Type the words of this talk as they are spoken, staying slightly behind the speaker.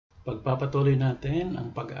Pagpapatuloy natin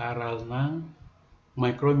ang pag-aaral ng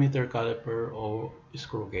micrometer, caliper o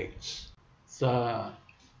screw gauge. Sa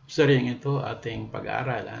seryeng ito, ating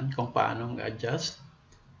pag-aaralan kung paano adjust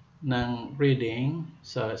ng reading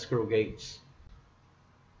sa screw gauge.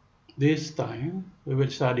 This time, we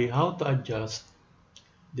will study how to adjust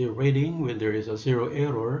the reading when there is a zero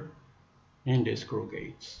error in the screw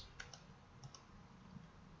gauge.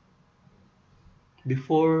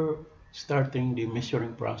 Before starting the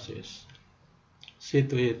measuring process, see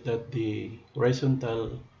to it that the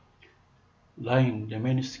horizontal line, the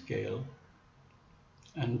main scale,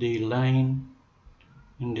 and the line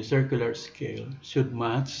in the circular scale should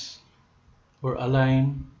match or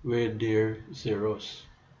align with their zeros.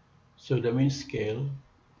 So the main scale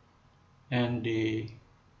and the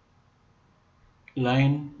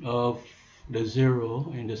line of the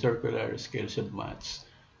zero in the circular scale should match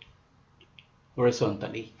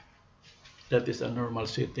horizontally. That is a normal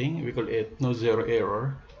setting. We call it no zero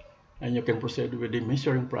error, and you can proceed with the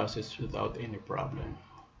measuring process without any problem.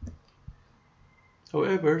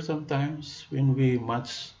 However, sometimes when we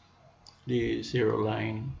match the zero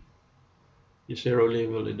line, the zero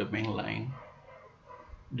level in the main line,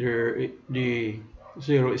 the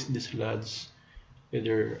zero is dislodged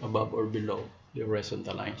either above or below the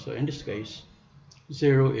horizontal line. So in this case,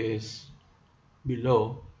 zero is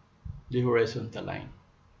below the horizontal line.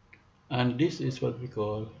 And this is what we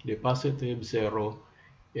call the positive zero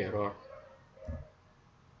error.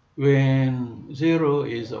 When zero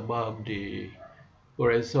is above the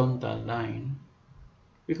horizontal line,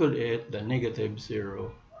 we call it the negative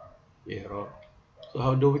zero error. So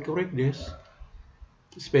how do we correct this?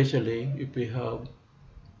 Especially if we have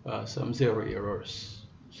some zero errors.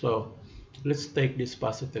 So let's take this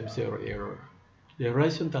positive zero error. The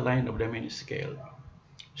horizontal line of the main scale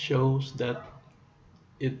shows that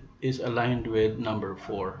it is aligned with number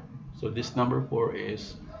 4. So this number 4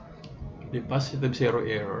 is the positive zero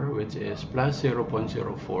error, which is plus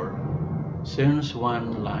 0.04, since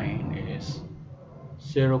one line is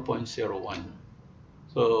 0.01.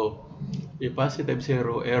 So the positive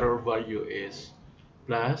zero error value is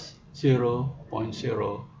plus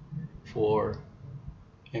 0.04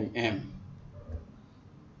 mm.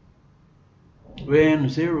 When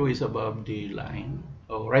 0 is above the line,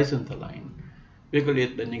 or horizontal line, we call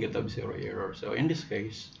it the negative zero error. So in this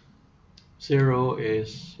case, 0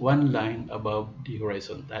 is one line above the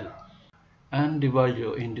horizontal. And the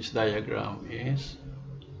value in this diagram is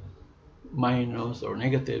minus or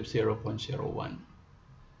negative 0.01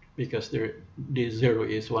 because the 0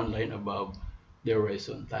 is one line above the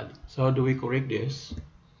horizontal. So how do we correct this?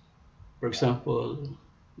 For example,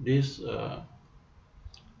 this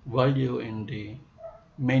value in the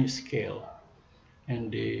main scale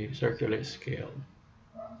and the circular scale.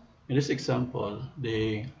 In this example,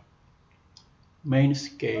 the main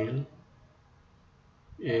scale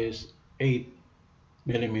is 8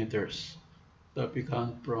 millimeters. That we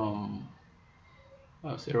count from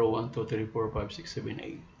 0, 1, 2, 3, 4, 5, 6, 7,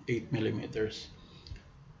 8, 8 millimeters.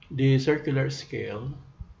 The circular scale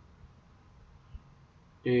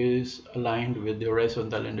is aligned with the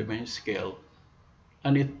horizontal and the main scale,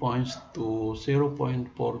 and it points to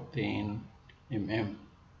 0.14 mm.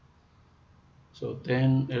 So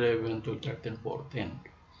 10, 11, 12, 13, 14.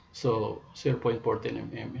 So 0.14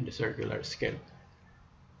 mm in the circular scale.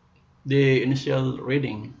 The initial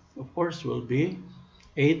reading, of course, will be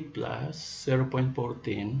 8 plus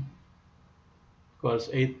 0.14 equals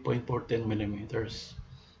 8.14 millimeters.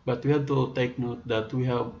 But we have to take note that we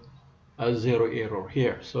have a zero error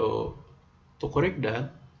here. So to correct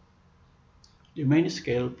that, the main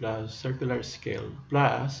scale plus circular scale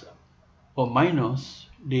plus or minus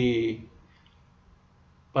the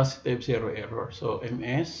positive zero error. So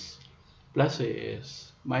ms plus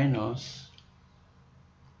is minus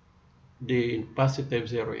the positive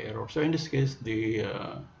zero error. So in this case, the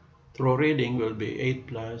true reading will be 8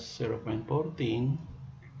 plus 0.14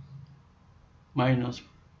 minus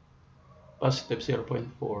positive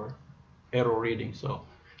 0.4 error reading. So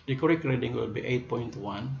the correct reading will be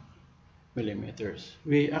 8.1 millimeters.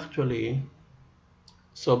 We actually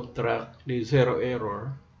subtract the zero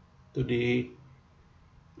error to the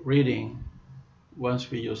reading once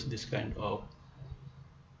we use this kind of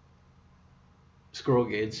screw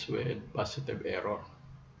gauge with positive error.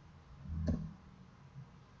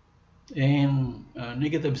 And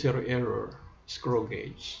negative zero error screw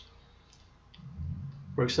gauge.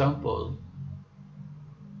 For example,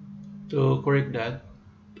 to correct that,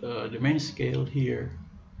 the main scale here,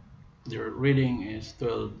 the reading is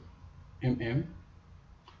 12 mm,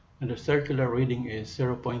 and the circular reading is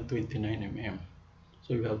 0.29 mm.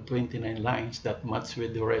 So you have 29 lines that match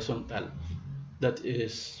with the horizontal. That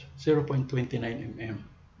is 0.29 mm.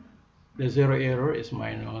 The zero error is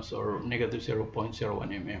minus or negative 0.01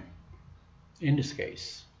 mm in this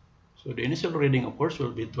case. So the initial reading, of course,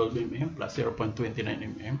 will be 12 mm plus 0.29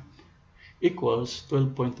 mm equals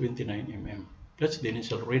 12.29 mm. That's the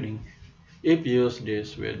initial reading if you use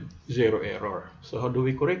this with zero error. So how do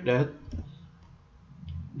we correct that?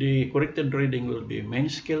 The corrected reading will be main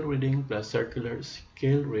scale reading plus circular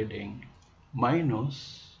scale reading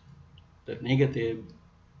minus the negative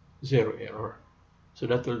zero error. So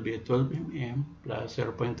that will be 12 mm plus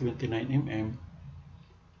 0.29 mm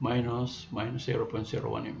minus 0.01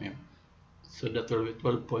 mm. So that will be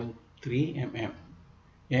 12.3 mm.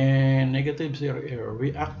 And negative zero error,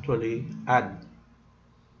 we actually add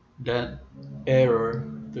that error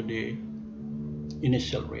to the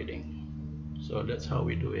initial reading. So that's how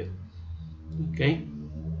we do it. Okay,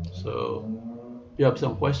 so if you have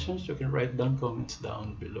some questions, you can write down comments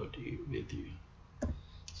down below the video.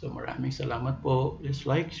 So maraming salamat po. Please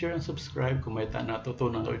like, share, and subscribe kung may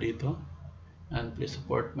natutunan kayo dito. And please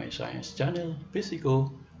support my science channel,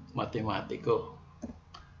 Fisico Matematiko.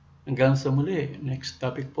 Hanggang sa muli, next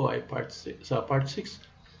topic po ay sa part 6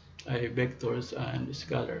 ay vectors and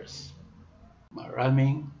scalars.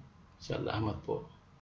 Maraming salamat po.